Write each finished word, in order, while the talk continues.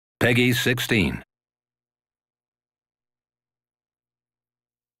Peggy 16.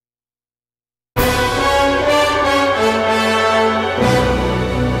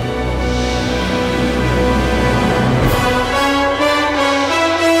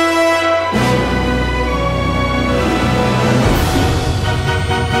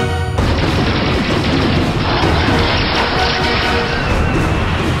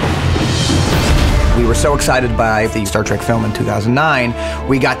 We were so excited by the Star Trek film in 2009,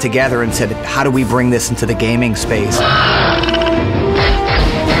 we got together and said, how do we bring this into the gaming space?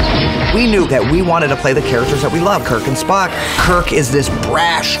 We knew that we wanted to play the characters that we love, Kirk and Spock. Kirk is this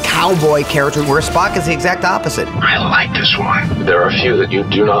brash cowboy character, where Spock is the exact opposite. I like this one. There are a few that you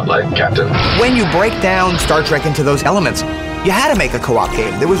do not like, Captain. When you break down Star Trek into those elements, you had to make a co-op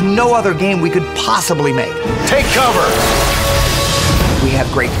game. There was no other game we could possibly make. Take cover! We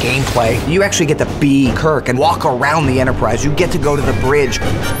have great gameplay. You actually get to be Kirk and walk around the Enterprise. You get to go to the bridge.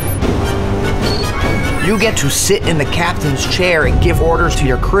 You get to sit in the captain's chair and give orders to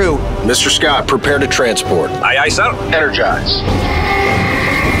your crew. Mr. Scott, prepare to transport. Aye, aye, sir. Energize.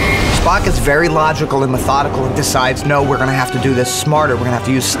 Spock is very logical and methodical and decides, no, we're gonna have to do this smarter. We're gonna have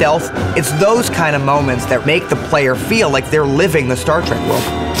to use stealth. It's those kind of moments that make the player feel like they're living the Star Trek world.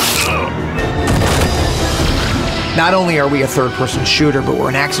 Not only are we a third-person shooter, but we're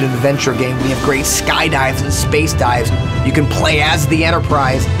an action-adventure game. We have great skydives and space dives. You can play as the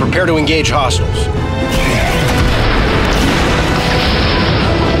Enterprise. Prepare to engage hostiles.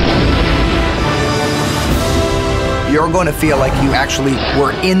 You're going to feel like you actually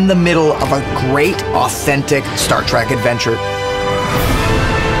were in the middle of a great, authentic Star Trek adventure.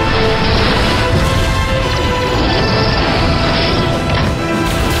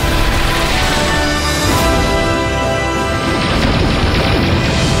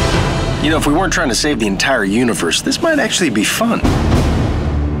 You know, if we weren't trying to save the entire universe, this might actually be fun.